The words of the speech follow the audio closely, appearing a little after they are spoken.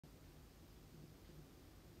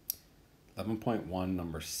11.1,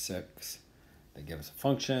 number 6. They give us a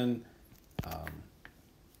function.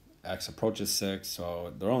 X approaches 6,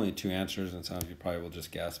 so there are only 2 answers, and some of you probably will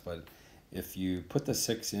just guess, but if you put the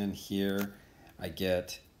 6 in here, I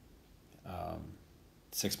get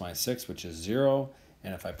 6 minus 6, which is 0,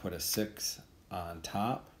 and if I put a 6 on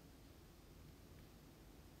top,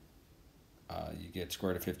 you get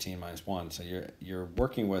square root of 15 minus 1. So you're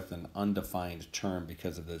working with an undefined term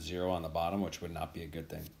because of the 0 on the bottom, which would not be a good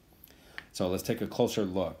thing. So let's take a closer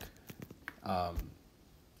look.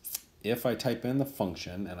 If I type in the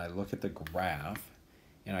function and I look at the graph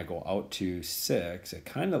and I go out to 6, it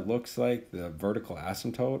kind of looks like the vertical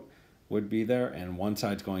asymptote would be there, and one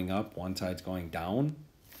side's going up, one side's going down.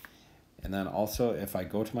 And then also if I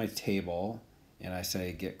go to my table and I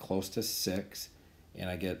say get close to 6, and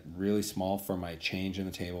I get really small for my change in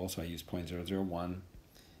the table, so I use 0.001, and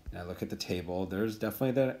I look at the table, there's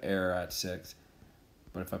definitely that error at 6.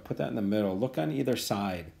 But if I put that in the middle, look on either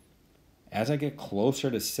side. As I get closer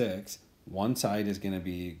to 6, one side is going to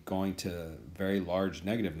be going to very large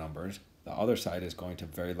negative numbers. The other side is going to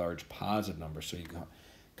very large positive numbers. So you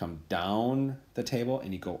come down the table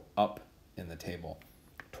and you go up in the table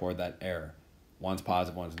toward that error. One's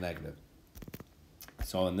positive, one's negative.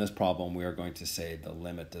 So in this problem, we are going to say the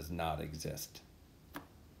limit does not exist.